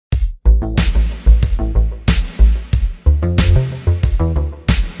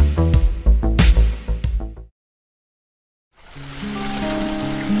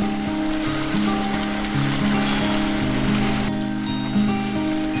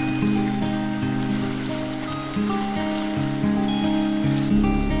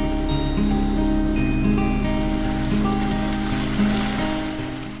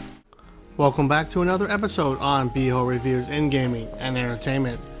Welcome back to another episode on Beho Reviews in Gaming and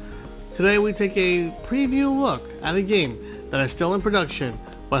Entertainment. Today we take a preview look at a game that is still in production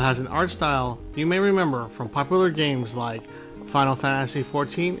but has an art style you may remember from popular games like Final Fantasy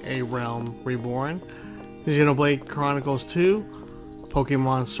XIV: A Realm Reborn, Xenoblade Chronicles 2,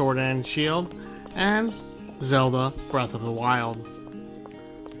 Pokemon Sword and Shield, and Zelda Breath of the Wild.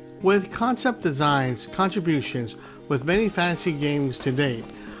 With concept designs, contributions with many fantasy games to date,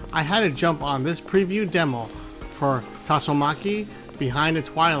 I had to jump on this preview demo for Tasomachi Behind the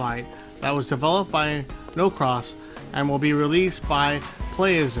Twilight that was developed by Nocross and will be released by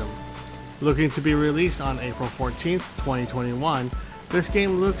Playism. Looking to be released on April 14th, 2021, this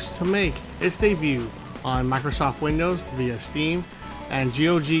game looks to make its debut on Microsoft Windows via Steam and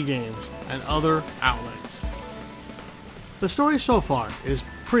GOG Games and other outlets. The story so far is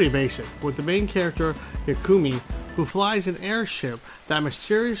pretty basic, with the main character Yukumo, who flies an airship that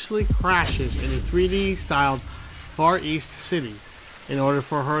mysteriously crashes in a 3D styled Far East city. In order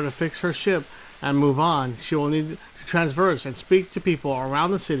for her to fix her ship and move on, she will need to traverse and speak to people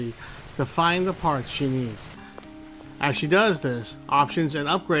around the city to find the parts she needs. As she does this, options and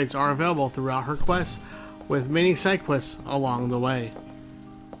upgrades are available throughout her quest, with many side quests along the way.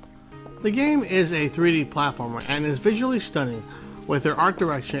 The game is a 3D platformer and is visually stunning with their art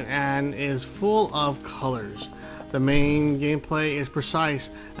direction and is full of colors. The main gameplay is precise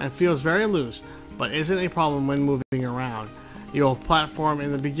and feels very loose, but isn't a problem when moving around. You'll platform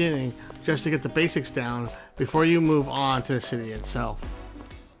in the beginning just to get the basics down before you move on to the city itself.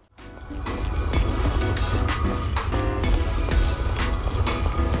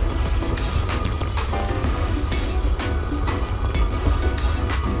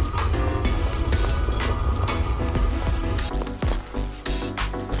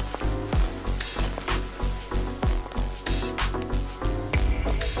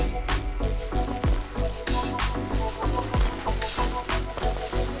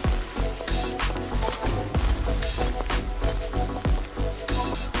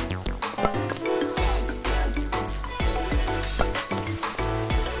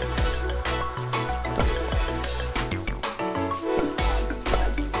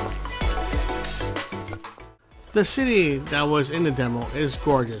 The city that was in the demo is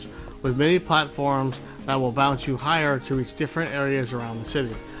gorgeous, with many platforms that will bounce you higher to reach different areas around the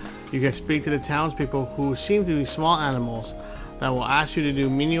city. You can speak to the townspeople, who seem to be small animals that will ask you to do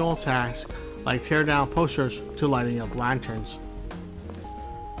menial tasks like tear down posters to lighting up lanterns.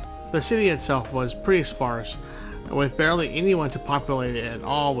 The city itself was pretty sparse, with barely anyone to populate it at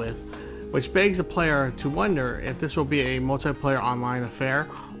all with, which begs the player to wonder if this will be a multiplayer online affair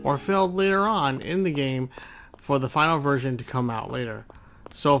or filled later on in the game for the final version to come out later.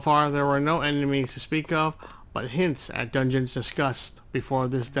 So far, there were no enemies to speak of, but hints at dungeons discussed before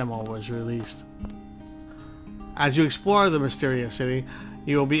this demo was released. As you explore the mysterious city,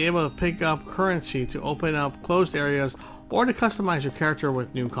 you will be able to pick up currency to open up closed areas or to customize your character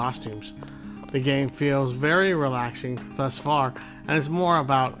with new costumes. The game feels very relaxing thus far and is more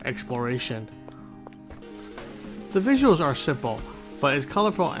about exploration. The visuals are simple, but it's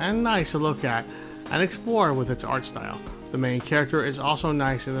colorful and nice to look at and explore with its art style. The main character is also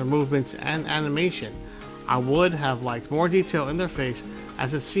nice in their movements and animation. I would have liked more detail in their face,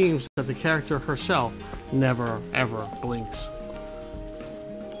 as it seems that the character herself never ever blinks.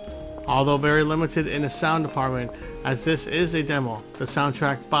 Although very limited in the sound department, as this is a demo, the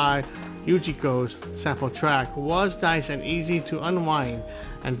soundtrack by Yukumo's sample track was nice and easy to unwind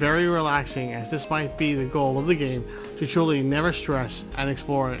and very relaxing, as this might be the goal of the game, to truly never stress and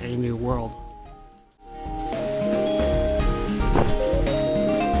explore a new world.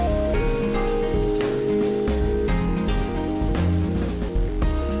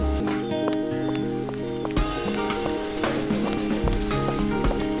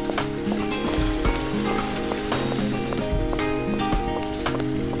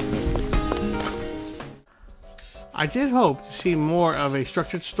 I did hope to see more of a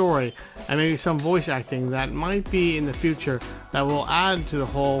structured story and maybe some voice acting that might be in the future that will add to the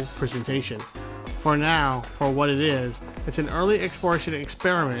whole presentation. For now, for what it is, it's an early exploration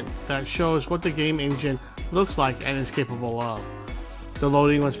experiment that shows what the game engine looks like and is capable of. The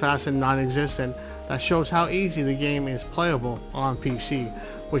loading was fast and non-existent. That shows how easy the game is playable on PC,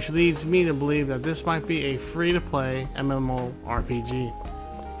 which leads me to believe that this might be a free-to-play MMORPG.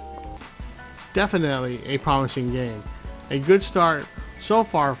 Definitely a promising game. A good start so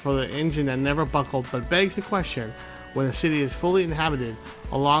far for the engine that never buckled, but begs the question when the city is fully inhabited,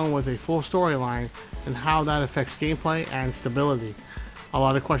 along with a full storyline, and how that affects gameplay and stability. A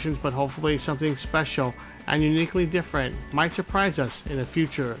lot of questions, but hopefully something special and uniquely different might surprise us in the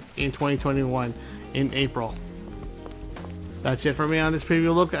future in 2021 in April. That's it for me on this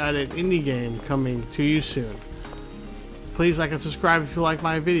preview look at an indie game coming to you soon. Please like and subscribe if you like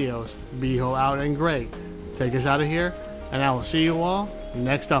my videos. Beho out and Greg. Take us out of here, and I will see you all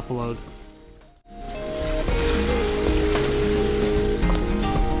next upload.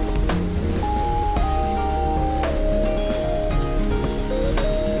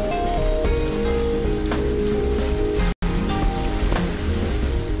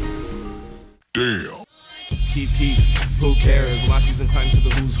 Damn. Keep, who cares? My season climb to the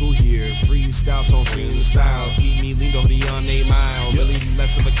who's who here. Freestyle, so free in the style. Keep me lindo, the on 8 mile. Really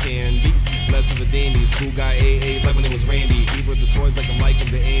less of a candy, less of a dandy. School guy AA's like when it was Randy. Even the toys like I'm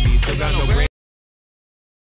liking the Andes. Still got no brand.